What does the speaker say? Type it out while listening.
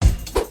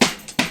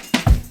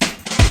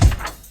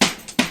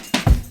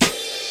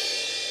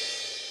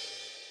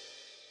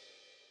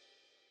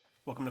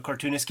Welcome to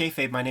Cartoonist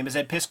Kayfabe. My name is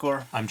Ed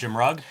Piskor. I'm Jim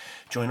Rugg.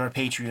 Join our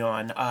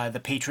Patreon.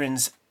 The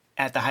patrons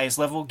at the highest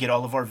level get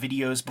all of our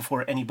videos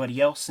before anybody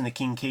else, and the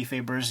King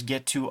Kayfabers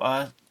get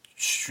to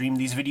stream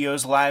these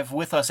videos live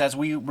with us as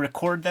we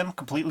record them.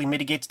 Completely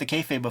mitigates the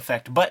kayfabe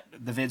effect, but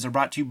the vids are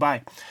brought to you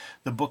by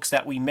the books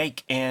that we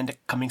make, and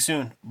coming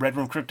soon, Red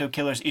Room Crypto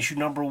Killers issue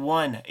number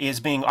 1 is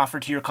being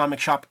offered to your comic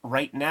shop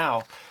right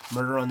now.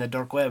 Murder on the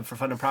Dark Web for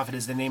Fun and Profit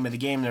is the name of the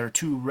game. There are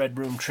 2 Red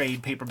Room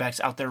trade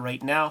paperbacks out there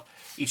right now.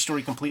 Each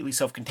story completely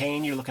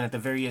self-contained. You're looking at the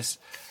various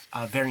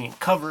variant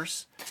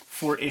covers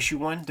for issue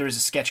 1. There is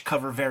a sketch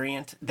cover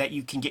variant that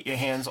you can get your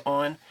hands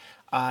on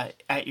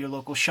at your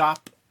local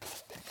shop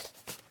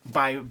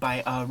by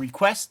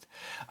request.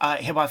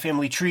 Hip Hop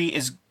Family Tree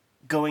is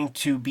going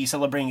to be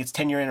celebrating its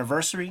 10-year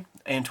anniversary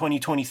in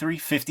 2023,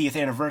 50th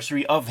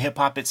anniversary of hip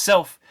hop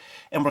itself,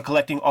 and we're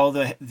collecting all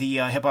the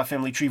Hip Hop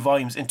Family Tree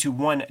volumes into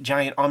one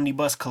giant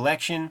omnibus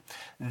collection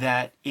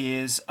that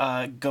is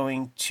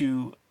going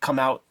to come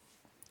out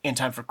in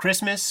time for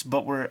Christmas,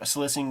 but we're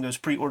soliciting those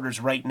pre-orders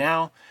right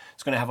now.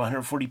 It's going to have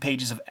 140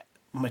 pages of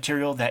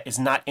material that is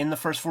not in the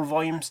first 4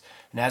 volumes,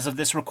 and as of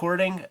this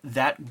recording,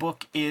 that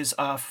book is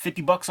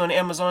 $50 on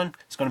Amazon.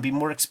 It's going to be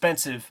more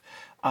expensive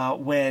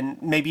when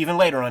maybe even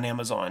later on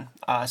Amazon.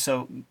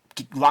 So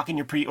lock in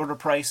your pre-order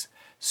price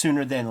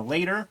sooner than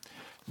later.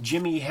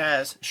 Jimmy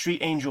has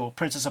Street Angel,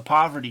 Princess of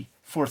Poverty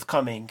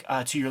forthcoming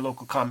to your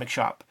local comic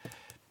shop.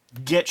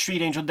 Get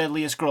Street Angel,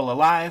 Deadliest Girl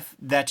Alive.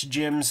 That's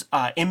Jim's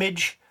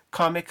Image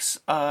Comics,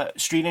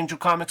 Street Angel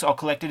comics, all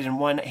collected in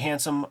one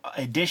handsome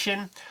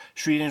edition.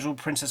 Street Angel,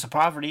 Princess of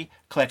Poverty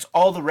collects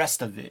all the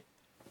rest of it.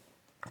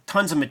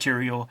 Tons of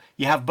material.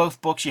 You have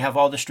both books. You have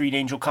all the Street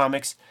Angel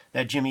comics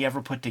that Jimmy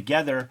ever put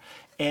together.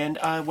 And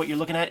what you're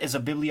looking at is a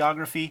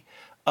bibliography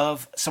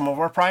of some of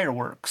our prior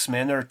works.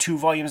 Man, there are 2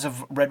 volumes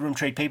of Red Room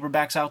trade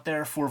paperbacks out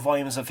there, 4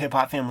 volumes of Hip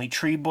Hop Family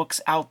Tree books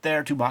out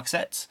there, 2 box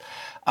sets,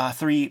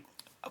 3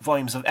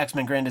 volumes of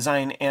X-Men Grand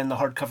Design, and the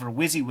hardcover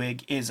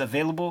WYSIWYG is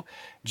available.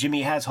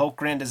 Jimmy has Hulk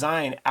Grand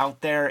Design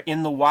out there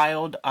in the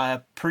wild,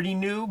 pretty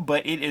new,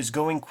 but it is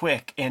going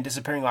quick and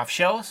disappearing off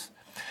shelves.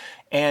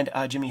 And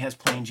Jimmy has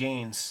Plain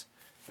Janes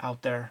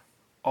out there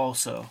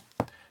also.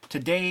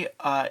 Today,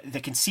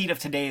 the conceit of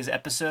today's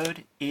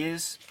episode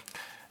is,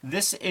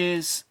 this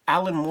is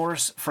Alan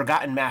Moore's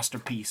forgotten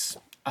masterpiece,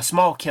 A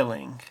Small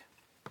Killing.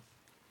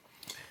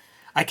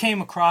 I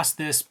came across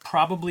this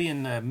probably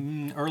in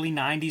the early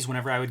 90s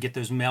whenever I would get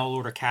those mail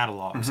order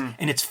catalogs. Mm-hmm.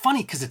 And it's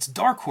funny because it's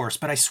Dark Horse,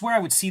 but I swear I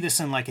would see this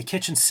in like a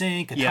kitchen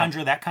sink, a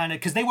Tundra, that kind of,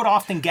 because they would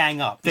often gang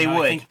up. They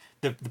would. I think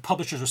the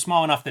publishers were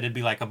small enough that it'd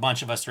be like a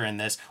bunch of us are in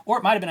this, or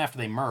it might have been after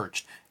they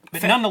merged.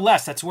 But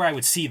nonetheless, that's where I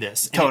would see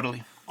this. And totally.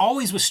 It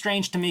always was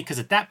strange to me because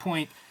at that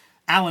point,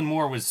 Alan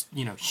Moore was,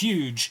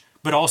 huge,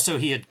 but also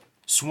he had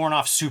sworn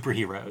off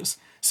superheroes.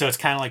 So it's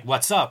kind of like,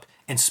 what's up?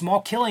 And Small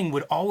Killing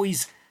would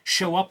always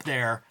show up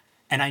there.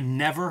 And I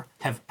never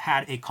have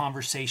had a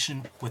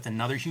conversation with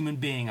another human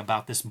being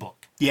about this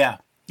book. Yeah.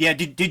 Yeah.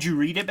 Did you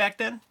read it back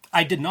then?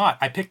 I did not.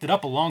 I picked it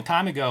up a long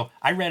time ago.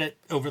 I read it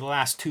over the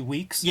last 2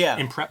 weeks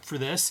in prep for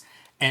this.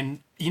 And,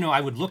 I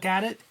would look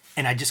at it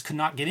and I just could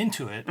not get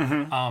into it.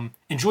 Mm-hmm.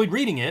 Enjoyed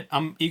reading it.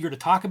 I'm eager to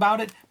talk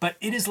about it. But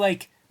it is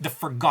like the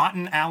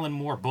forgotten Alan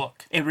Moore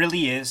book. It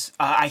really is.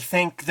 I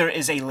think there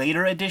is a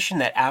later edition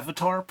that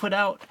Avatar put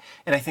out,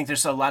 and I think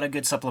there's a lot of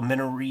good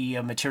supplementary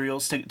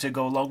materials to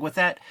go along with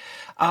that.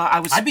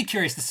 I'd be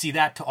curious to see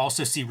that, to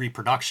also see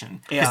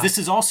reproduction, because this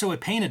is also a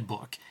painted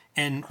book,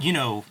 and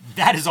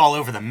that is all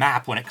over the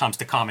map when it comes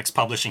to comics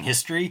publishing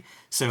history.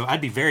 So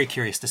I'd be very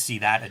curious to see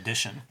that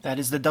edition. That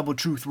is the Double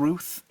Truth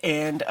Ruth,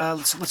 and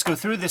let's go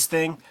through this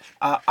thing.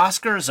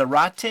 Oscar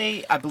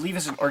Zarate, I believe,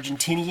 is an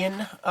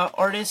Argentinian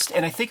artist,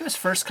 and I think it was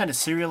first kind of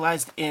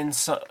serialized in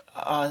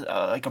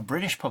like a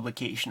British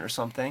publication or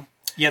something.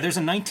 Yeah, this is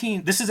a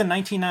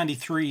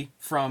 1993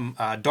 from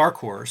Dark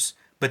Horse.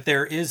 But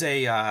there is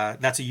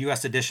that's a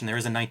U.S. edition. There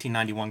is a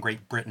 1991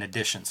 Great Britain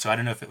edition. So I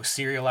don't know if it was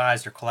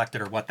serialized or collected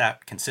or what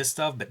that consists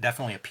of, but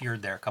definitely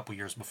appeared there a couple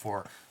years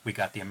before we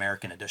got the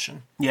American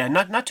edition. Yeah,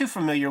 not too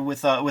familiar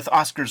with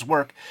Oscar's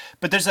work,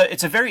 but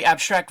it's a very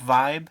abstract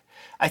vibe.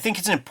 I think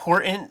it's an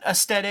important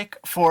aesthetic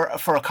for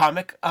a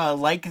comic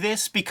like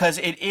this, because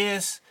it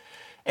is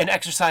an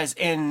exercise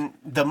in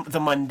the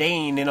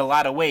mundane in a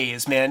lot of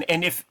ways, man.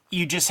 And if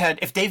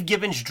Dave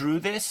Gibbons drew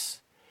this,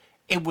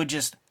 it would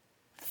just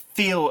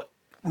feel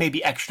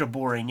maybe extra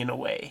boring in a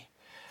way.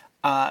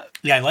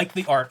 Yeah, I like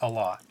the art a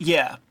lot.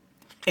 Yeah.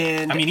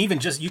 And I mean, even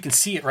just, you can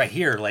see it right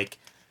here. Like,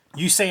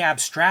 you say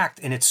abstract,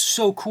 and it's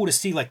so cool to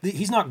see, like,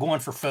 he's not going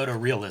for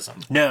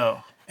photorealism.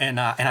 No. And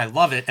I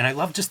love it. And I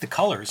love just the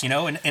colors,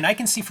 And I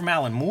can see from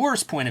Alan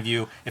Moore's point of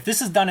view, if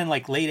this is done in,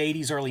 like, late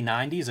 80s, early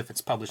 90s, if it's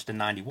published in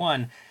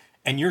 91,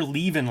 and you're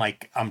leaving,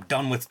 like, I'm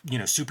done with,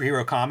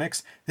 superhero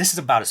comics, this is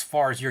about as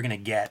far as you're going to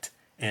get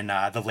in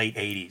the late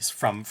 80s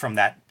from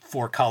that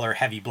 4-color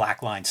heavy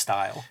black line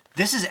style.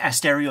 This is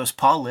Asterios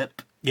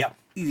Polyp. Yeah.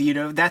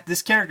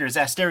 This character is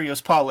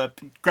Asterios Polyp,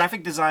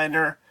 graphic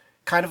designer,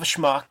 kind of a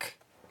schmuck,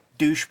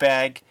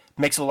 douchebag,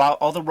 makes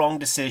all the wrong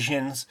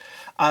decisions.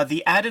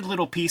 The added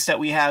little piece that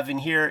we have in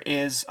here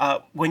is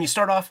when you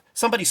start off,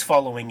 somebody's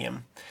following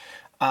him.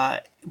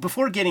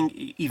 Before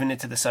getting even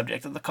into the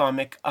subject of the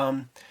comic,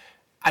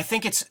 I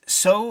think it's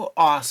so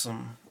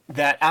awesome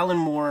that Alan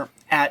Moore,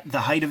 at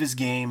the height of his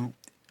game,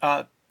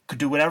 could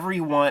do whatever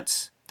he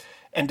wants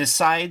and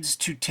decides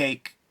to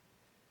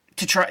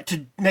try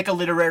to make a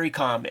literary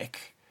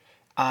comic.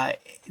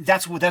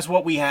 That's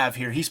what we have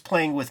here. He's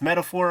playing with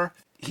metaphor,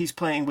 he's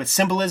playing with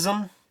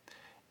symbolism,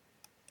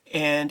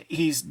 and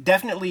he's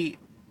definitely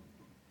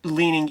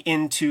leaning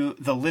into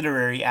the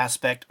literary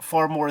aspect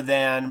far more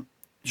than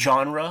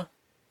genre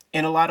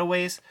in a lot of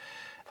ways.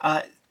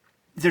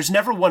 There's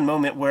never one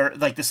moment where,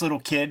 like, this little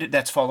kid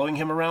that's following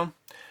him around,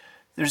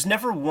 there's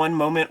never one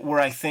moment where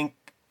I think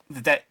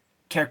that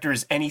character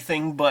is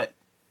anything but,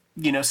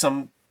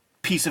 some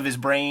piece of his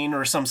brain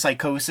or some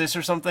psychosis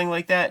or something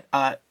like that.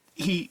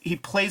 He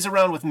plays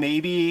around with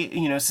maybe,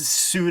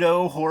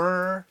 pseudo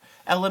horror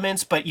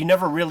elements, but you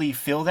never really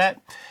feel that.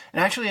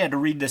 And I actually had to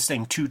read this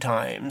thing 2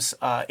 times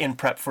in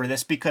prep for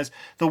this, because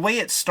the way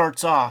it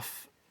starts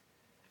off,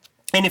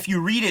 and if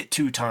you read it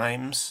 2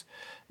 times,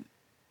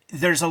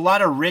 there's a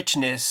lot of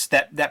richness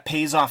that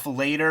pays off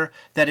later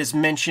that is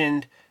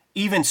mentioned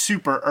even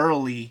super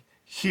early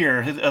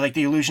here, like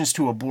the allusions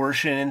to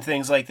abortion and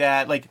things like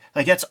that. Like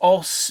that's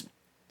all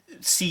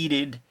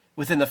seeded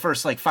within the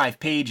first 5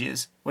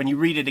 pages when you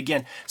read it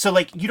again. So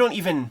you don't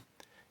even,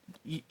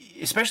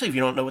 especially if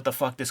you don't know what the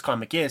fuck this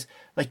comic is,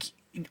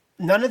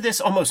 none of this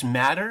almost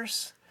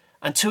matters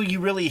until you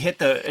really hit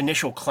the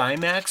initial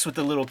climax with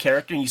the little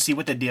character and you see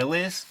what the deal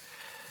is.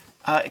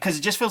 Because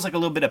it just feels like a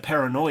little bit of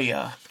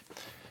paranoia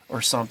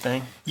or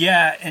something.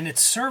 Yeah, and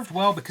it's served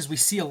well because we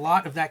see a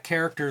lot of that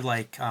character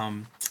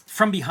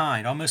from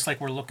behind, almost like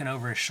we're looking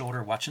over his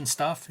shoulder watching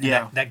stuff. And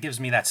yeah. That gives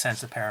me that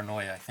sense of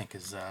paranoia, I think,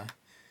 is...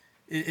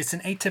 It's an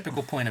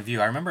atypical point of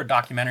view. I remember a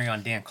documentary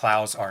on Dan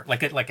Clow's art,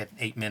 like an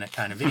 8-minute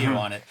kind of video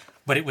on it,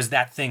 but it was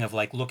that thing of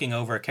looking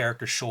over a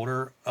character's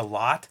shoulder a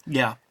lot.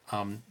 Yeah.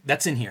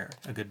 That's in here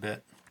a good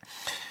bit.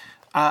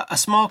 A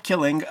small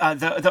killing.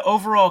 The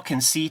overall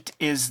conceit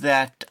is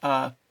that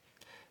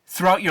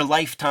throughout your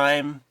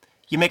lifetime,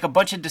 you make a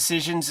bunch of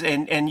decisions,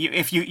 and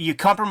if you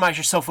compromise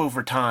yourself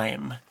over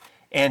time,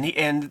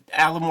 and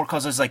Alan Moore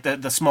calls those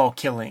the small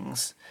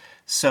killings.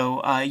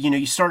 So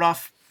you start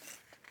off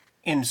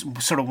in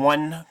sort of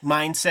one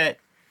mindset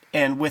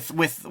and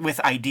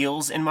with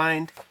ideals in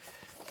mind,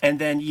 and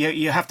then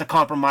you have to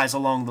compromise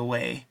along the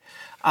way.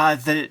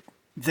 The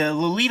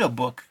Lolita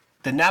book,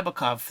 the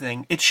Nabokov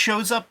thing, it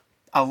shows up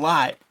a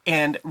lot,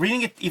 and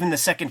reading it even the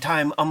second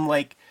time, I'm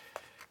like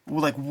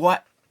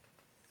what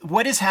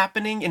is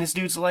happening in this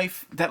dude's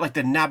life that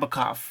the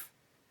Nabokov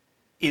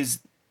is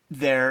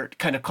there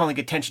kind of calling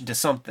attention to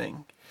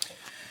something.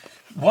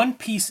 One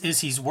piece is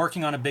he's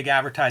working on a big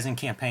advertising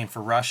campaign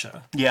for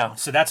Russia. Yeah.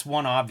 So that's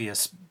one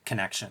obvious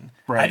connection.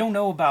 Right. I don't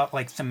know about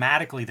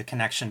thematically the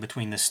connection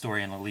between this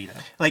story and Lolita.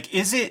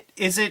 Is it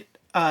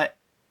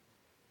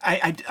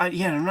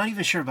I'm not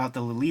even sure about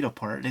the Lolita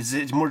part. Is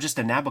it more just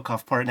the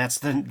Nabokov part, and that's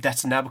the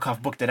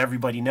Nabokov book that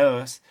everybody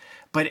knows?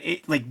 But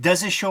it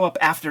does it show up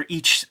after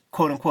each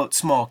quote unquote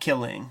small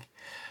killing?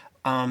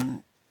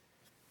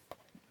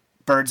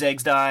 Bird's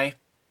eggs die.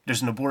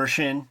 There's an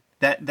abortion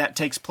that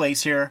takes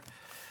place here.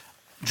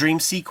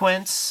 Dream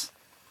sequence.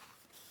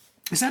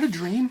 Is that a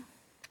dream?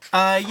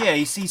 Yeah.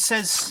 He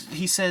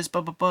says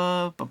ba ba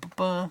ba ba ba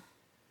ba.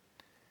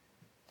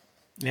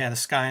 Yeah, the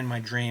sky in my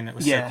dream. It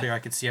was Yeah. so clear I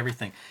could see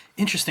everything.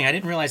 Interesting. I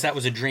didn't realize that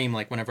was a dream.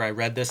 Whenever I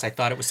read this, I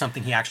thought it was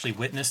something he actually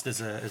witnessed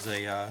as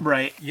a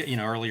right.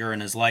 Earlier in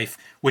his life,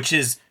 which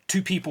is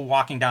 2 people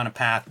walking down a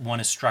path. One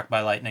is struck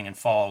by lightning and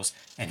falls,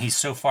 and he's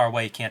so far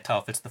away he can't tell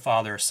if it's the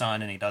father or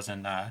son, and he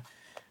doesn't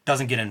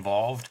get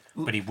involved,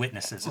 but he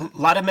witnesses it. A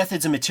lot of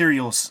methods and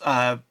materials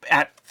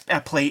at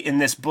play in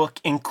this book,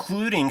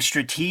 including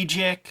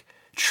strategic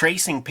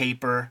tracing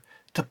paper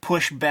to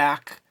push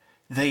back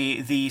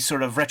the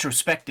sort of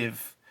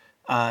retrospective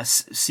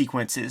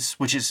sequences,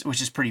 which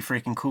is pretty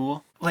freaking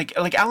cool. Like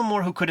Alan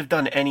Moore, who could have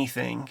done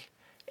anything,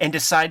 and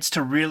decides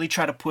to really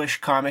try to push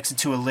comics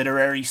into a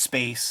literary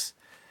space,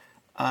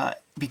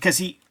 because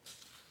he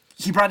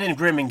brought in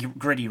Grim and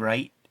Gritty,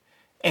 right?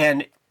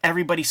 And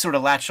everybody sort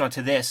of latched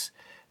onto this.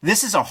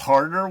 This is a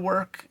harder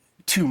work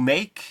to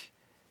make.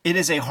 It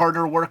is a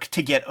harder work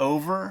to get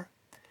over.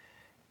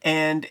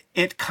 And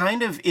it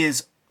kind of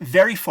is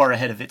very far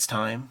ahead of its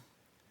time.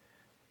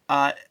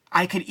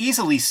 I could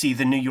easily see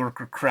the New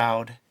Yorker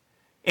crowd,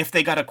 if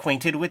they got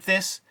acquainted with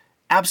this,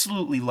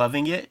 absolutely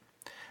loving it.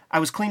 I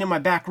was cleaning my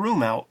back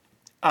room out,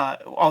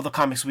 all the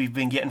comics we've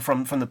been getting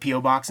from the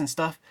P.O. Box and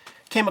stuff.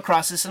 Came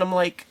across this and I'm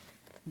like,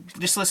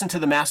 just listen to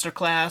the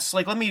masterclass.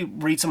 Let me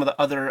read some of the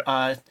other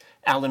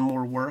Alan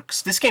Moore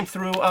works. This came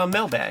through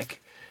Mailbag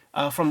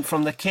from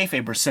the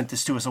Kayfabers, sent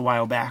this to us a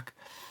while back.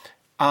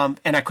 And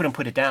I couldn't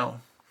put it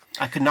down.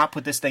 I could not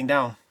put this thing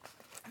down.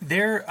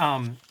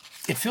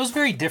 It feels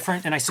very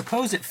different, and I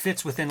suppose it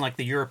fits within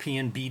the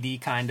European BD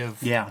kind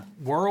of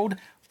world,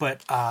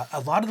 but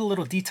a lot of the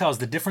little details,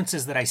 the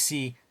differences that I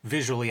see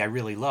visually, I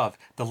really love.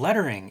 The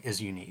lettering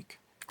is unique.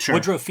 Sure.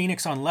 Woodrow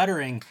Phoenix on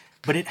lettering,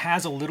 but it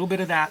has a little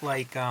bit of that,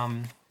 like,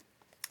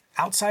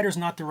 outsider's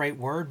not the right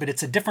word, but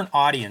it's a different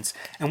audience.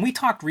 And we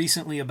talked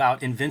recently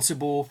about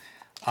Invincible.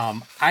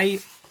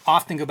 I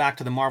often go back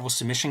to the Marvel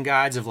submission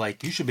guides of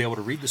like, you should be able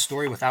to read the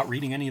story without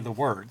reading any of the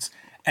words.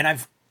 And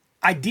I've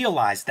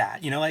idealized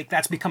that, like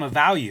that's become a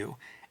value.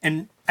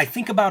 And I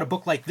think about a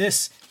book like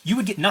this, you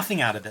would get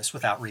nothing out of this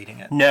without reading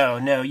it. No,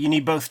 you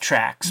need both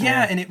tracks. Yeah,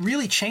 man. and it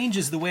really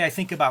changes the way I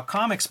think about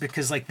comics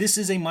because like this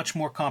is a much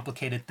more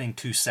complicated thing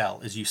to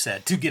sell, as you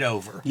said, to get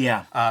over.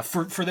 Yeah.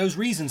 For those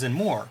reasons and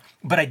more.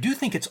 But I do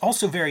think it's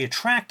also very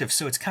attractive,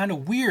 so it's kind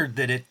of weird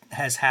that it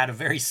has had a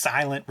very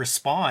silent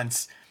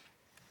response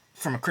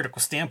from a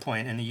critical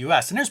standpoint in the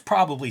US. And there's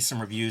probably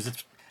some reviews.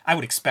 I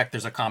would expect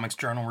there's a Comics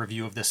Journal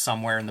review of this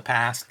somewhere in the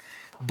past.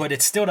 But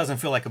it still doesn't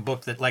feel like a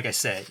book that, like I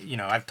say,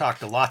 I've talked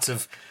to lots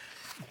of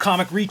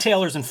comic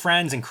retailers and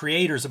friends and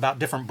creators about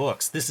different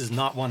books. This is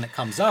not one that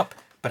comes up,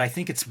 but I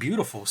think it's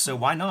beautiful. So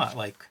why not?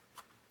 Like,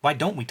 why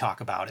don't we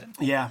talk about it?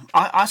 Yeah,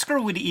 Oscar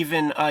would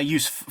even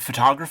use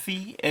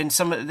photography and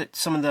some of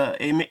the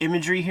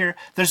imagery here.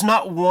 There's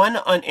not one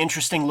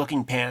uninteresting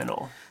looking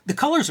panel. The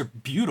colors are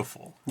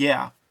beautiful.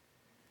 Yeah,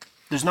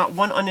 there's not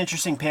one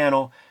uninteresting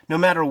panel, no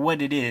matter what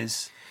it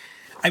is.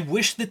 I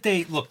wish that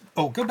they look.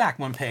 Oh, go back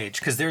one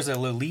page because there's a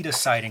Lolita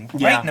sighting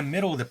Yeah. right in the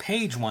middle of the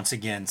page once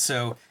again.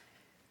 So,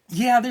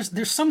 yeah,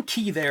 there's some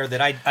key there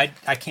that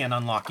I can't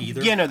unlock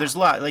either. Yeah, no, there's a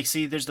lot. Like,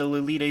 see, there's the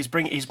Lolita. He's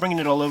bringing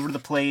it all over the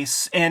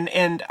place.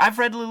 And I've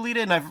read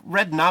Lolita and I've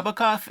read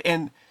Nabokov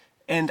and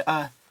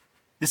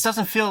this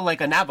doesn't feel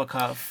like a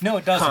Nabokov. No,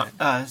 it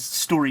doesn't.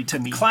 Story to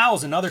me.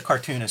 Clow's another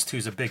cartoonist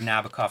who's a big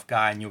Nabokov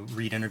guy, and you'll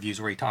read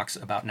interviews where he talks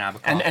about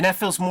Nabokov. And that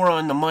feels more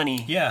on the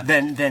money. Yeah.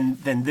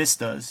 Than this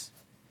does.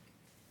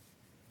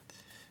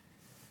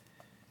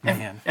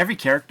 Man. Every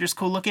character's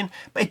cool looking,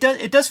 but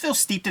it does feel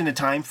steeped in the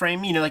time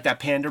frame. Like that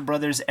Panda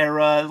Brothers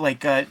era,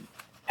 like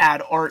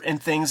ad art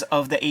and things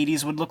of the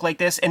 80s would look like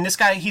this. And this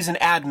guy, he's an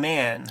ad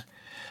man.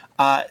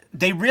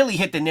 They really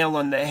hit the nail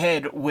on the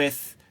head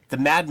with the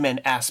Mad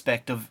Men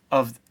aspect of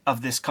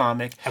this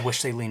comic. I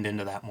wish they leaned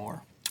into that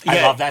more. Yeah,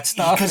 I love that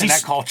stuff and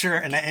he's- that culture,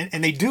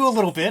 and they do a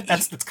little bit.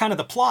 That's kind of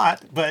the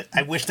plot, but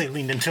I wish they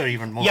leaned into it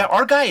even more. Yeah,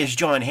 our guy is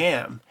John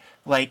Hamm,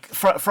 like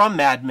from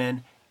Mad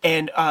Men,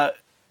 and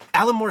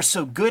Alan Moore's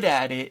so good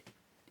at it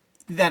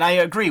that I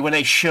agree. When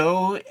they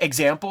show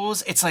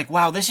examples, it's like,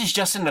 wow, this is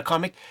just in the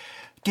comic.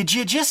 Did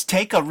you just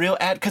take a real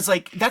ad? Because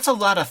like that's a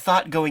lot of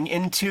thought going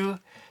into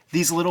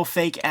these little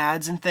fake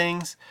ads and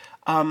things.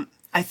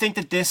 I think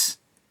that this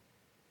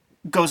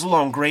goes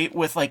along great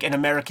with like an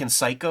American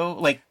Psycho,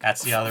 like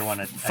That's the other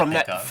one from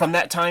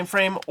that time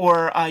frame,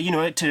 or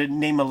to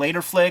name a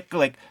later flick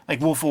like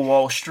Wolf of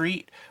Wall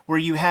Street, where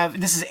you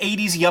have this is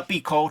 80s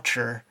yuppie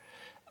culture,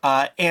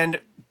 and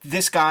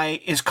this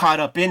guy is caught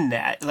up in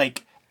that,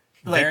 like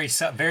very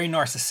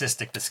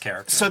narcissistic, this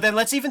character. So then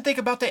let's even think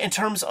about that in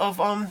terms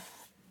of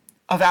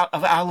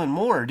Alan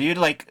Moore, dude.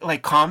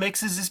 Like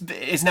comics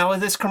is now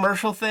this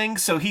commercial thing,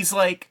 so he's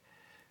like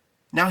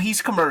now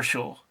he's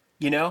commercial,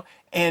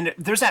 And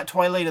there's that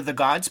Twilight of the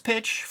Gods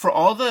pitch for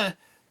all the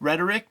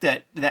rhetoric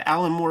that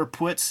Alan Moore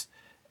puts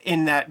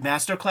in that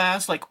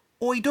masterclass, like,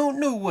 I don't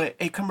know what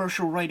a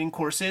commercial writing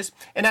course is.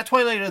 And at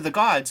Twilight of the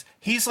Gods,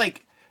 he's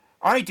like,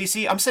 all right,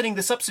 DC, I'm setting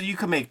this up so you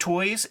can make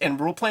toys and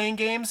role-playing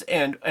games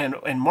and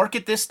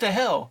market this to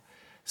hell.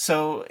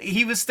 So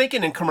he was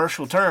thinking in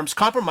commercial terms,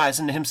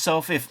 compromising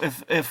himself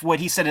if what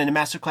he said in the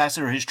masterclass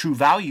are his true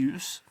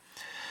values.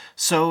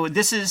 So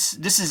this is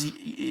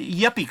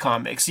yuppie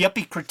comics,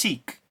 yuppie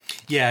critique.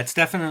 Yeah, it's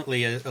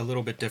definitely a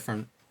little bit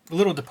different, a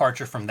little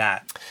departure from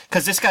that.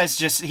 Because this guy's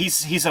just,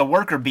 he's a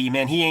worker bee,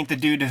 man. He ain't the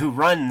dude who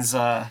runs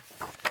the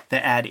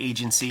ad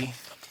agency.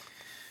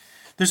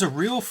 There's a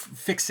real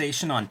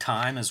fixation on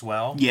time as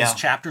well. Yeah. His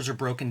chapters are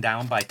broken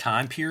down by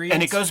time periods.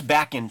 And it goes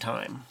back in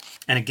time.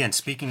 And again,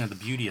 speaking of the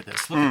beauty of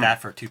this, look at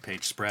that for a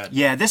 2-page spread.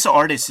 Yeah, this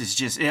artist is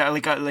just,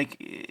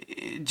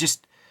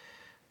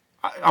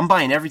 I'm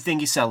buying everything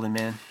he's selling,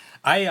 man.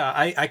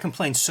 I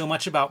complain so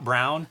much about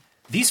brown.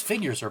 These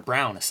figures are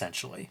brown,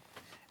 essentially.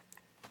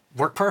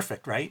 Work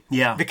perfect, right?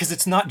 Yeah. Because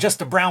it's not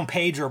just a brown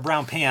page or a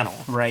brown panel.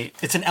 Right.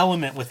 It's an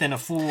element within a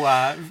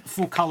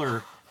full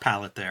color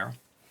palette there.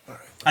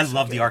 I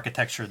love the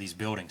architecture of these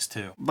buildings,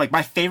 too. Like,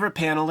 my favorite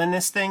panel in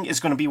this thing is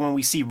going to be when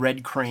we see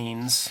red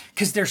cranes.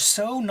 Because they're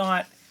so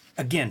not,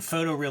 again,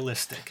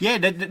 photorealistic. Yeah,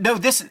 no,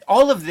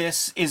 all of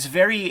this is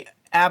very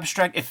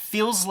abstract. It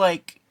feels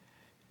like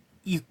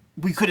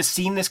we could have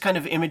seen this kind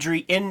of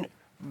imagery in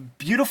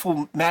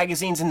beautiful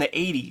magazines in the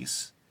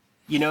 80s.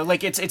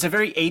 Like, it's a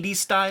very 80s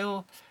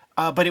style,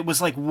 but it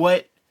was like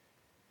what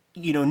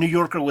New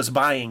Yorker was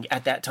buying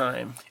at that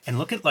time. And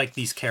look at like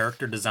these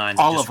character designs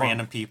All of just of them.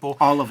 random people.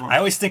 All of them. I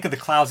always think of the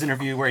Clouds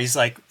interview where he's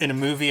like, in a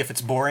movie, if it's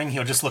boring,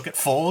 he'll just look at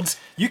folds.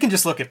 You can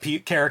just look at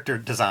character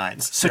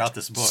designs throughout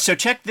this book. So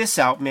check this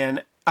out,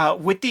 man.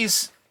 With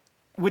these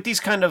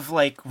kind of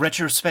like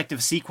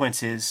retrospective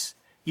sequences,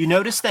 you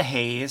notice the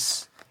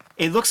haze.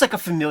 It looks like a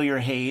familiar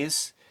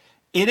haze.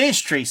 It is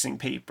tracing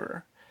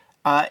paper.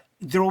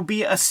 There will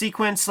be a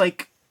sequence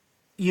like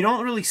you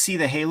don't really see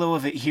the halo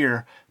of it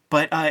here,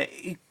 but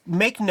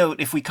make note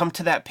if we come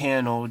to that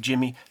panel,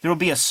 Jimmy, there will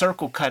be a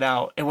circle cut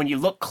out, and when you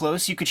look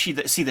close, you could see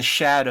the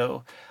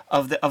shadow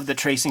of the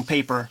tracing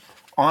paper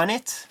on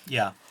it.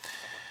 Yeah.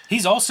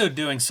 He's also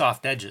doing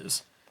soft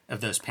edges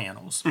of those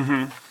panels.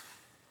 Mm-hmm.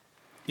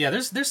 Yeah,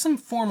 there's some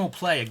formal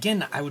play.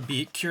 Again, I would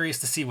be curious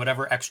to see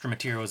whatever extra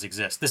materials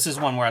exist. This is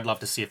one where I'd love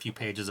to see a few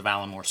pages of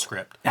Alan Moore's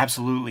script.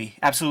 Absolutely.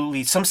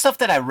 Absolutely. Some stuff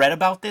that I read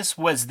about this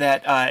was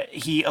that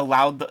he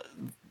allowed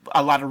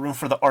a lot of room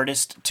for the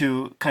artist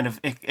to kind of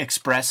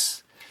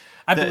express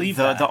I believe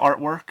the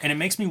artwork. And it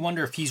makes me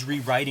wonder if he's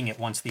rewriting it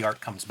once the art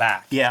comes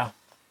back. Yeah.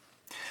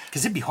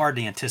 Because it'd be hard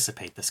to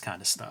anticipate this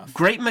kind of stuff.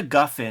 Great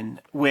MacGuffin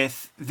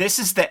with this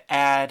is the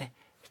ad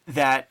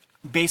that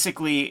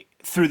basically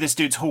threw this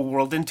dude's whole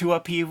world into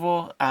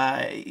upheaval.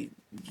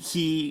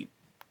 He,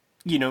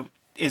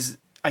 is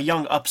a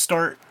young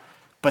upstart,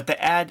 but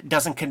the ad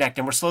doesn't connect,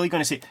 and we're slowly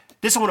going to see.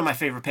 This is one of my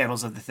favorite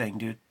panels of the thing,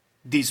 dude.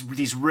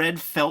 These red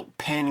felt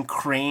pen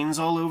cranes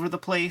all over the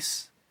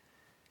place,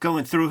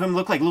 going through him,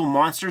 look like little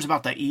monsters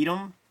about to eat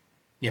him.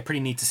 Yeah,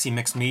 pretty neat to see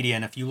mixed media,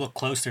 and if you look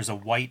close, there's a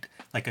white,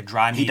 like a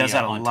dry media. He does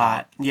that a on lot.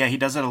 top. Yeah, he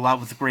does that a lot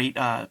with great,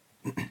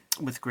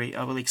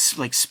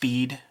 like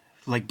speed,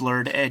 like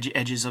blurred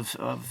edges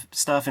of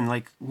stuff, and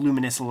like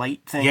luminous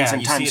light things. Yeah, in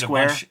you Times see it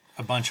Square.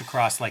 a bunch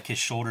across like his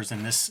shoulders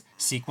in this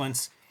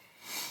sequence.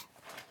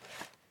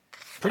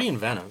 Pretty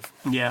inventive.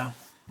 Yeah,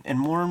 and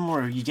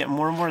more, you get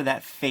more and more of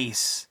that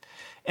face.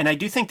 And I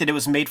do think that it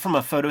was made from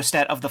a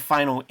photostat of the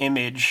final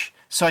image.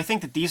 So I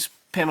think that these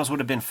panels would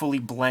have been fully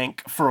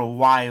blank for a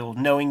while,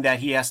 knowing that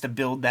he has to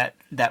build that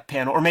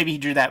panel. Or maybe he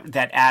drew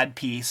that ad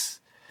piece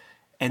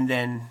and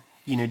then,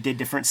 did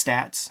different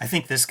stats. I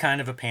think this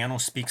kind of a panel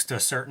speaks to a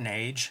certain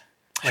age.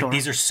 Like, Sure.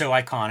 these are so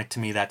iconic to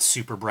me, that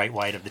super bright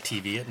white of the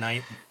TV at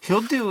night.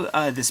 He'll do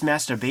this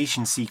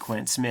masturbation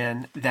sequence,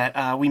 man,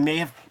 that we may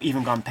have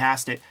even gone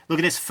past it. Look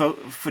at this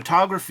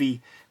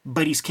photography,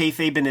 but he's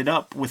kayfabing it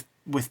up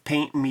with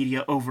paint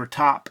media over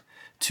top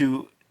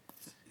to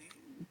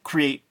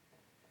create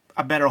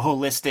a better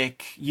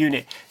holistic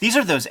unit. These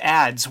are those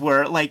ads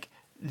where, like,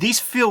 these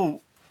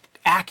feel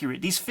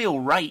accurate. These feel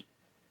right.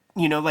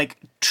 Like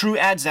true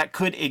ads that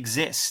could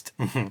exist.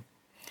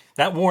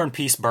 That War and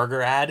Peace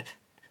burger ad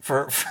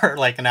for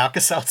like an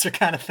Alka-Seltzer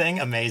kind of thing,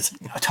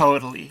 amazing.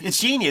 Totally. It's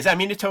genius. I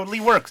mean, it totally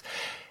works.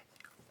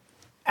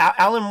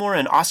 Alan Moore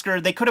and Oscar,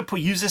 they could have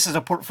used this as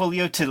a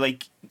portfolio to,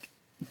 like,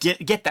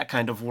 get that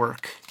kind of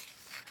work.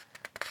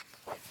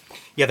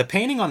 Yeah, the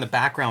painting on the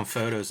background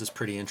photos is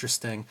pretty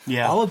interesting.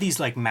 Yeah. All of these,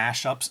 like,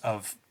 mashups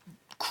of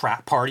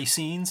crap party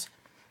scenes.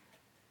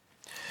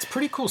 It's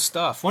pretty cool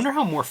stuff. Wonder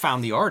how Moore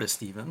found the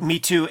artist, even. Me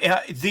too.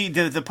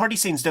 The party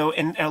scenes, though,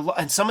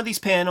 and some of these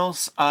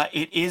panels,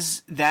 it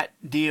is that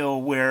deal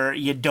where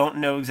you don't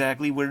know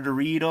exactly where to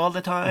read all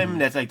the time.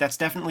 Mm-hmm. That's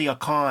definitely a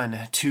con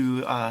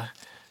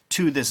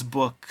to this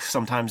book.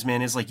 Sometimes,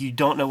 man, is like you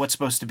don't know what's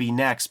supposed to be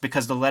next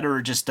because the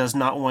letterer just does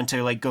not want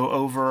to, like, go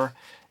over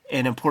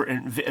an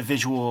important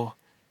visual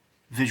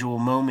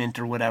moment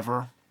or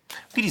whatever.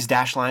 Look at these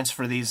dash lines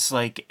for these,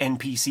 like,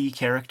 NPC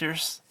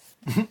characters.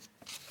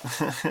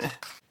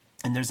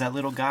 And there's that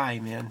little guy,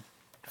 man,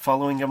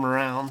 following him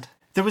around.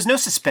 There was no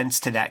suspense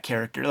to that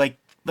character. Like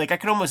I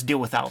could almost deal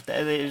without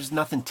that. There's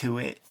nothing to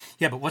it.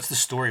 Yeah, but what's the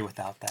story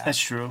without that? That's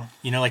true.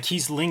 Like,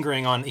 he's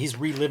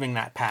reliving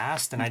that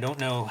past, and I don't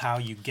know how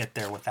you get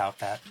there without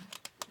that.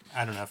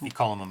 I don't know if you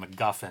call him a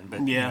MacGuffin,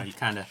 but yeah. You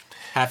kind of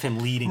have him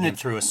leading him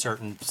through a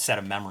certain set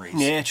of memories.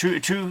 Yeah, true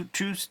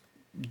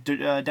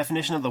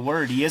definition of the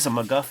word. He is a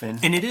MacGuffin.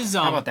 And it is.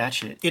 How about that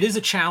shit? It is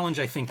a challenge,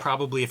 I think,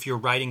 probably if you're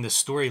writing this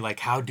story. Like,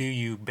 how do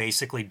you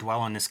basically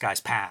dwell on this guy's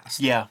past?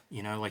 Yeah.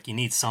 Like, you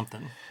need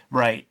something.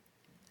 Right.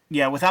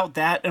 Yeah. Without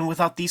that, and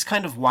without these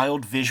kind of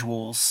wild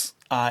visuals,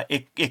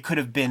 it could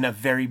have been a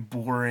very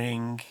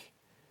boring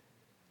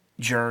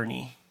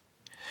journey.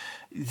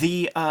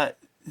 The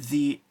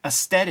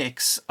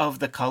aesthetics of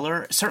the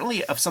color,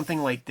 certainly of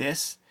something like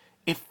this,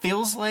 it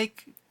feels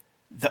like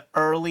the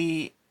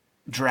early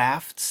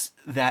drafts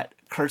that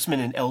Kurtzman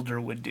and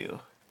Elder would do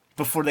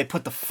before they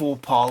put the full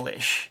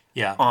polish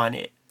on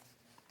it.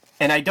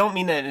 And I don't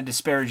mean that in a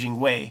disparaging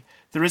way.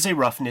 There is a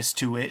roughness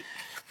to it.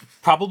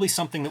 Probably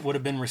something that would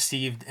have been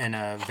received in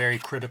a very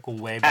critical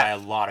way by a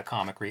lot of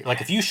comic readers. Like,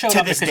 if you showed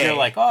up because you're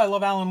like, oh, I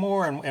love Alan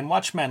Moore and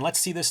Watchmen, let's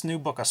see this new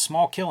book, A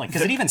Small Killing.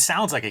 Because it even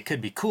sounds like it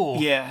could be cool.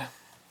 Yeah.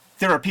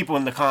 There are people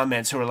in the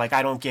comments who are like,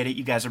 I don't get it,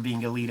 you guys are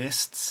being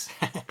elitists.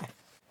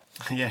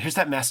 Yeah, here's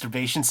that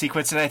masturbation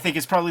sequence, and I think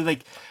it's probably,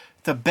 like,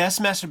 the best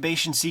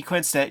masturbation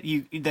sequence that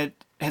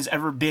has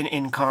ever been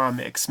in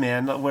comics,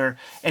 man.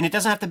 And it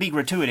doesn't have to be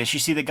gratuitous. You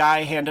see the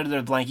guy hand under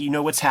the blanket, you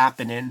know what's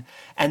happening,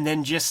 and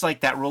then just like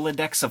that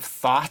Rolodex of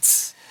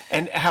thoughts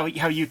and how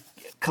you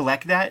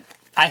collect that.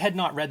 I had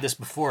not read this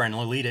before, and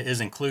Lolita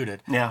is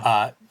included.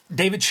 Yeah.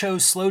 David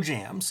chose Slow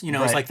Jams. It's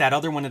Right. like that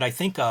other one that I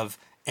think of,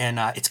 And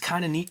it's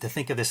kind of neat to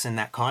think of this in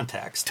that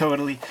context.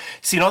 Totally.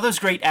 Seen all those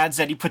great ads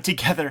that he put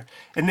together,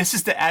 and this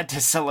is the ad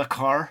to sell a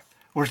car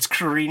where it's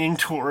careening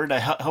toward a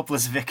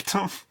helpless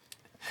victim.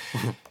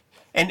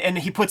 And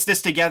he puts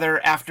this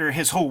together after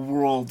his whole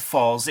world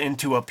falls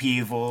into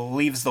upheaval,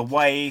 leaves the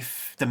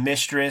wife, the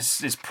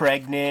mistress is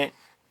pregnant,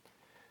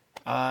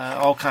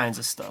 all kinds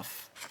of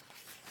stuff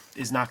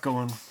is not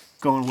going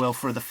well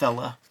for the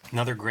fella.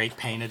 Another great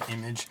painted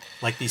image,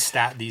 like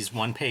these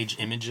one-page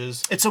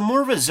images. It's a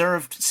more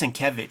reserved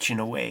Sienkiewicz in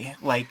a way.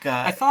 Like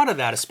I thought of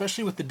that,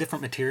 especially with the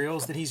different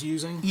materials that he's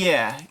using.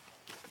 Yeah,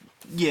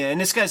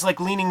 and this guy's like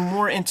leaning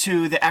more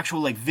into the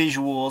actual like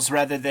visuals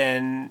rather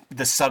than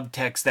the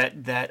subtext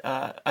that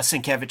a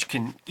Sienkiewicz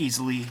can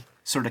easily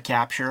sort of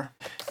capture.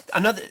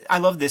 I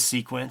love this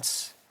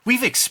sequence.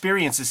 We've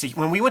experienced this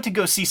when we went to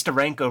go see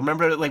Steranko.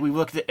 Remember, like we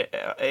looked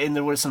and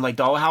there were some like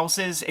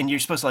dollhouses, and you're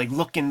supposed to like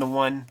look in the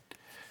one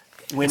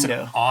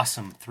window. It's an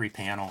awesome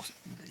 3-panel,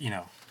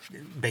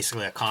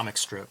 basically a comic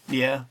strip.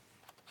 Yeah.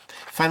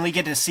 Finally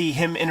get to see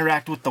him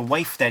interact with the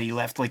wife that he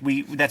left. Like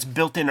that's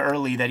built in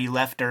early that he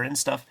left her and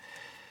stuff.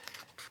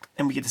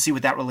 And we get to see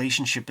what that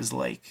relationship is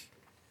like.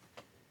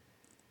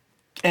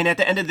 And at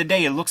the end of the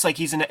day, it looks like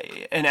he's an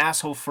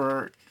asshole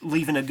for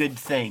leaving a good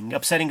thing,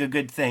 upsetting a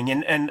good thing.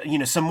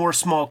 And some more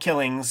small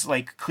killings,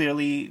 like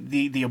clearly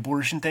the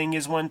abortion thing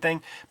is one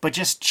thing, but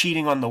just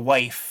cheating on the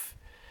wife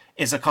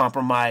is a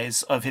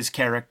compromise of his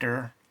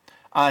character.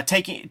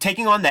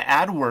 Taking on the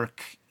ad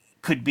work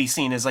could be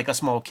seen as like a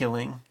small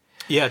killing.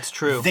 Yeah, it's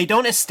true. They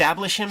don't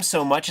establish him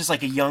so much as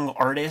like a young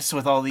artist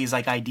with all these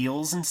like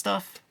ideals and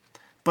stuff,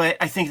 but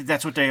I think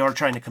that's what they are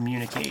trying to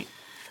communicate.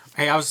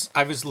 Hey, I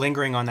was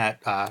lingering on that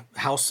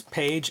house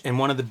page, and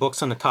one of the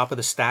books on the top of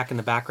the stack in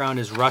the background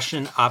is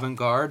Russian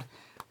avant-garde.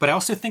 But I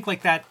also think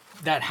like that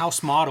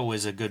house model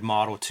is a good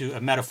model too, a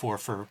metaphor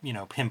for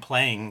him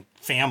playing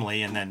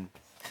family and then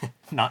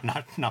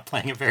not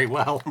playing it very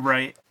well.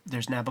 Right.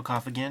 There's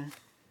Nabokov again.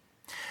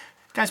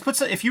 Guys,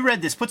 if you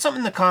read this, put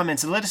something in the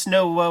comments and let us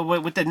know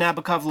what the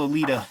Nabokov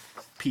Lolita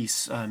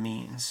piece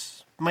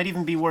means. Might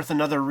even be worth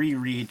another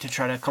reread to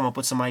try to come up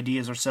with some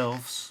ideas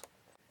ourselves.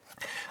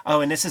 Oh,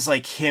 and this is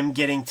like him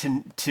getting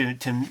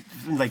to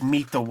like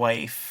meet the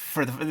wife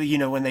for the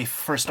when they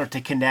first start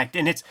to connect,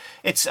 and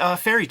it's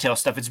fairy tale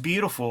stuff. It's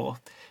beautiful,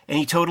 and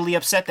he totally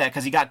upset that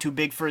because he got too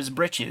big for his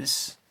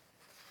britches.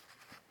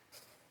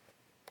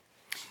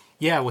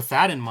 Yeah, with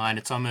that in mind,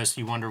 it's almost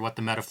you wonder what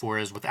the metaphor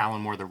is with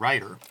Alan Moore, the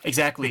writer.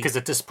 Exactly. Because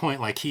at this point,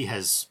 like he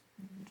has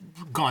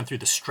gone through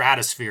the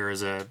stratosphere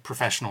as a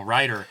professional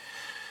writer,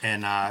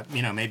 and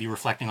maybe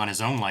reflecting on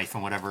his own life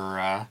and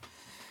whatever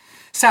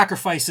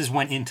sacrifices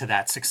went into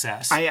that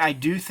success. I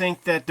do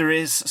think that there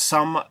is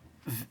some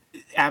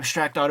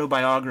abstract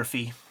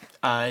autobiography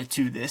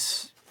to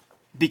this,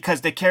 because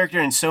the character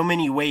in so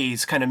many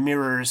ways kind of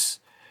mirrors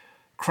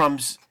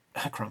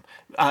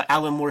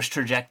Alan Moore's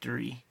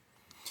trajectory.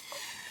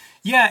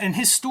 Yeah, and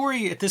his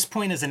story at this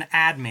point as an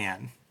ad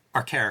man,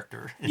 our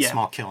character in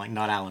Small Killing,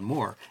 not Alan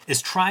Moore,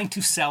 is trying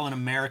to sell an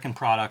American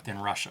product in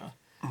Russia.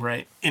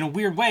 Right. In a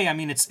weird way, I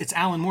mean, it's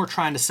Alan Moore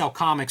trying to sell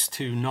comics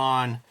to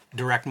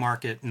non-direct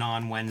market,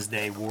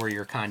 non-Wednesday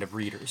warrior kind of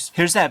readers.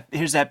 Here's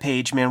that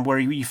page, man, where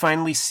you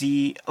finally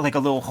see like a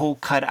little hole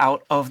cut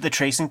out of the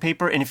tracing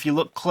paper, and if you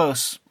look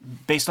close,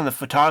 based on the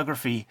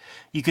photography,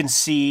 you can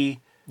see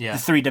the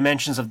 3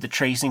 dimensions of the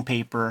tracing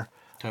paper.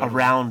 Totally.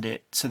 Around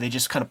it, so they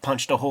just kind of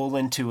punched a hole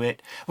into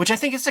it, which I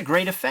think is a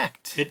great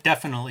effect. It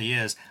definitely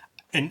is,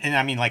 and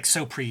I mean, like,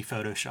 so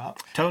pre-Photoshop.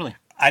 Totally.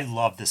 I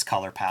love this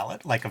color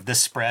palette, like of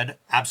this spread.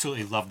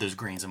 Absolutely love those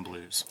greens and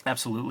blues.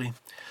 Absolutely.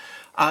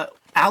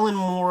 Alan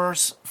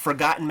Moore's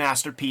forgotten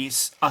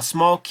masterpiece, A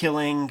Small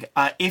Killing.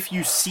 If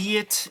you see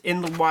it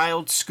in the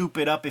wild, scoop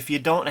it up. If you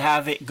don't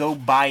have it, go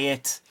buy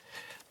it.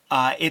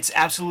 It's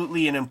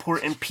absolutely an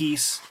important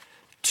piece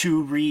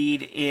to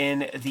read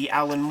in the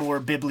Alan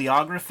Moore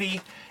bibliography,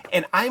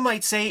 and I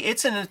might say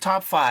it's in the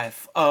top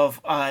 5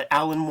 of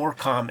Alan Moore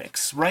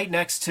comics, right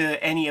next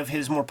to any of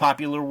his more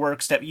popular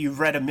works that you've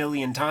read a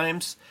million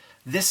times.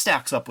 This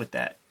stacks up with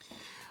that.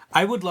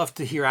 I would love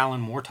to hear Alan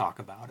Moore talk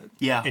about it.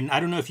 Yeah. And I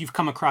don't know if you've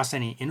come across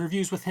any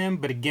interviews with him,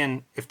 but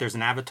again, if there's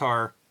an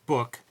Avatar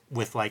book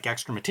with like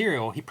extra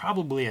material, he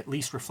probably at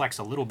least reflects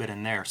a little bit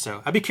in there.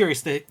 So I'd be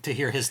curious to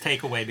hear his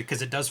takeaway,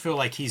 because it does feel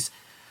like he's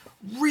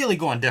really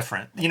going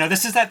different.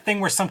 This is that thing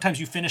where sometimes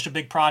you finish a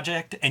big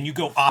project and you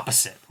go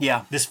opposite.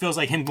 Yeah. This feels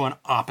like him going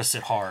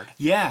opposite hard.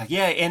 Yeah,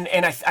 and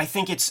I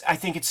think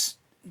it's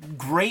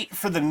great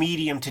for the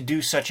medium to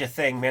do such a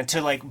thing, man,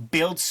 to like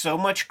build so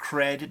much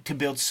cred, to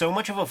build so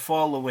much of a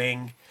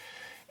following,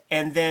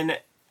 and then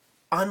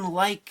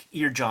unlike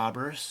your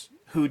jobbers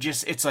who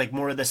just, it's like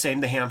more of the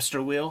same, the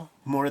hamster wheel,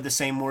 more of the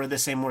same, more of the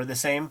same, more of the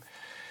same.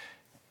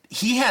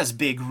 He has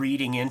big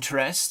reading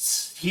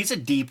interests. He's a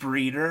deep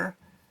reader.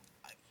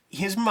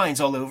 His mind's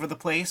all over the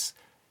place.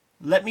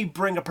 Let me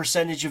bring a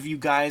percentage of you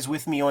guys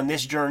with me on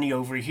this journey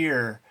over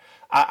here.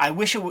 I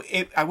wish it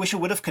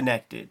would have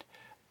connected.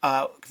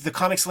 The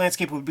comics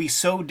landscape would be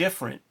so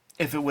different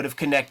if it would have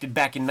connected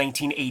back in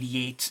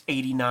 1988,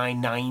 89,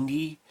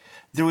 90.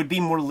 there would be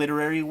more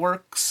literary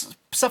works,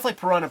 stuff like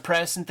Piranha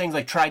Press and things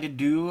like try to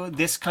do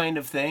this kind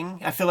of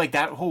thing. I feel like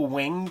that whole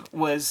wing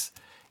was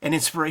an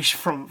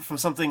inspiration from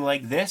something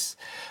like this.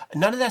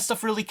 None of that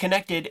stuff really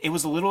connected. It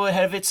was a little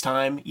ahead of its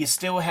time. You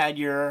still had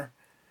your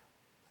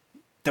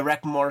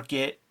direct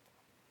market,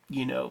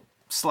 you know,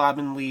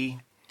 slovenly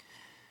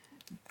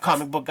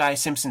comic book guy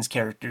Simpsons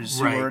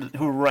characters Right.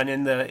 who were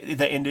running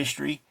the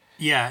industry.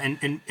 Yeah,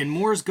 and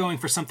Moore's going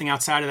for something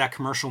outside of that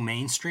commercial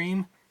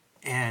mainstream,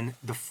 and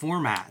the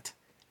format.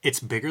 It's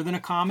bigger than a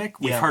comic.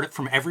 We've heard it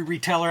from every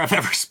retailer I've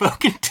ever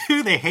spoken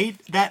to. They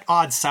hate that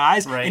odd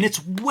size. Right. And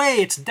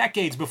it's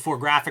decades before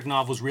graphic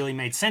novels really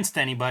made sense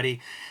to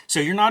anybody. So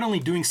you're not only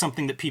doing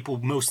something that people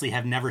mostly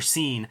have never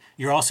seen,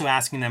 you're also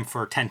asking them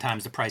for 10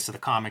 times the price of the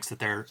comics that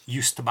they're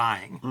used to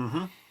buying.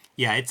 Mm-hmm.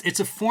 Yeah, it's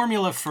a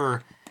formula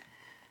for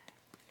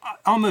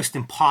almost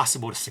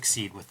impossible to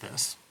succeed with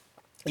this.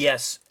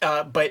 Yes,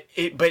 but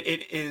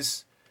it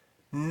is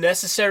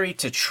necessary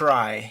to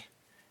try,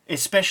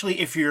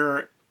 especially if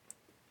you're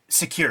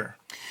secure.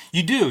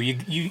 You do.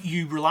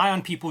 You rely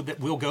on people that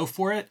will go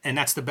for it, and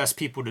that's the best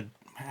people to.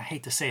 I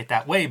hate to say it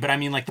that way, but I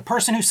mean, like, the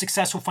person who's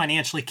successful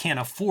financially can't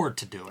afford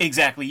to do it.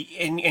 Exactly,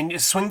 and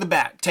swing the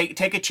bat. Take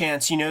a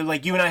chance. You know,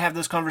 like you and I have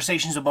those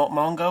conversations about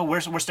manga.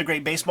 Where's the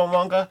great baseball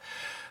manga?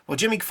 Well,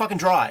 Jimmy, fucking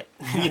draw it.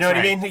 You know what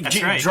I mean?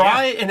 That's right,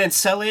 Draw it and then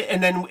sell it,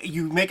 and then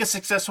you make a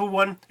successful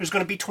one. There's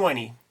going to be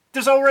 20.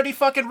 There's already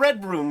fucking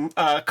Red Room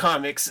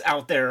comics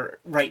out there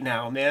right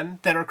now, man,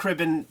 that are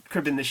cribbing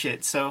the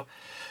shit. So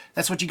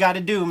that's what you got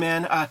to do,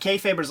 man.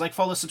 Kayfabers, like,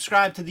 follow,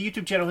 subscribe to the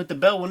YouTube channel, hit the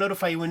bell. We'll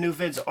notify you when new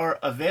vids are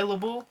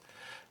available.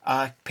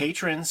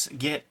 Patrons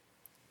get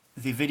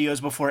the videos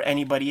before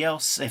anybody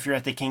else. If you're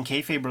at the King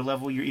Kayfaber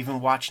level, you're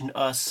even watching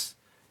us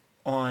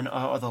on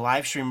the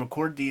live stream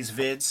record these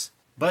vids.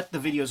 But the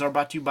videos are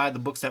brought to you by the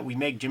books that we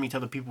make. Jimmy,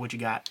 tell the people what you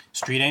got.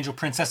 Street Angel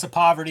Princess of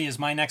Poverty is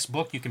my next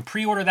book. You can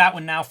pre-order that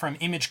one now from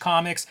Image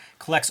Comics.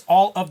 Collects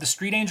all of the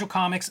Street Angel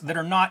comics that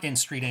are not in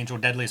Street Angel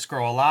Deadliest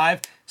Girl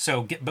Alive.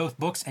 So get both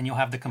books and you'll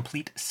have the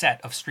complete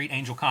set of Street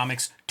Angel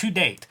comics to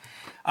date.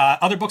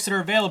 Other books that are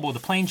available, The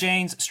Plain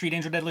Janes, Street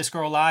Angel Deadliest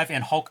Girl Alive,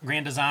 and Hulk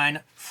Grand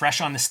Design,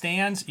 fresh on the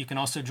stands. You can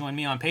also join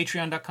me on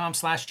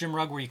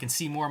patreon.com/JimRugg, where you can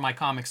see more of my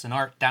comics and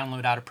art,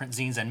 download out-of-print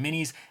zines and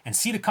minis, and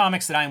see the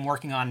comics that I am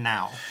working on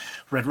now.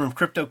 Red Room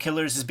Crypto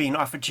Killers is being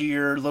offered to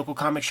your local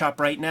comic shop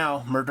right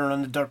now. Murder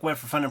on the Dark Web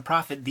for fun and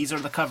profit. These are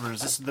the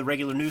covers. This is the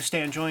regular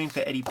newsstand joint,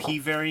 the Eddie P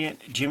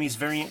variant, Jimmy's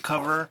variant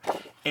cover,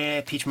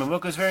 and Peach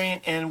Momoko's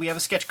variant, and we have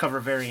a sketch cover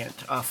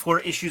variant.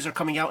 4 issues are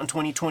coming out in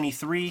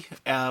 2023,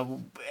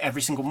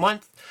 every single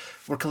month.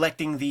 We're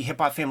collecting the Hip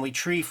Hop Family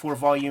Tree, 4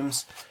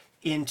 volumes,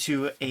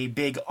 into a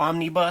big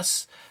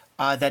omnibus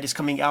that is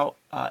coming out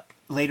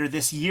later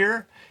this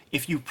year.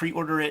 If you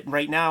pre-order it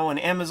right now on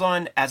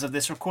Amazon, as of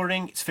this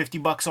recording, it's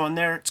 $50 on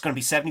there. It's going to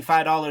be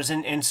 $75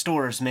 in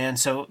stores, man.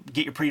 So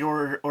get your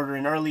pre-order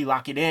in early,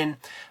 lock it in.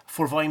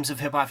 4 volumes of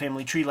Hip Hop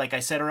Family Tree, like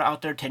I said, are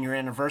out there, 10-year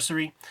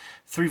anniversary.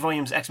 3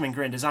 volumes X-Men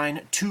Grand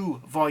Design.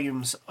 2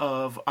 volumes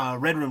of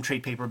Red Room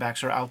trade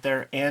paperbacks are out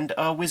there, and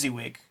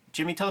WYSIWYG.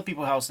 Jimmy, tell the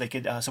people how else they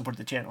could support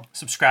the channel.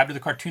 Subscribe to the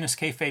Cartoonist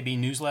Kayfabe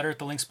newsletter at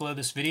the links below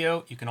this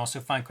video. You can also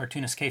find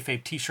Cartoonist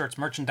Kayfabe t-shirts,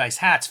 merchandise,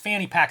 hats,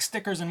 fanny packs,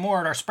 stickers, and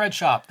more at our spread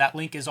shop. That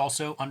link is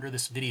also under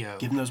this video.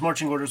 Give them those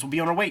marching orders. We'll be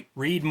on our way.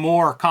 Read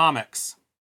more comics.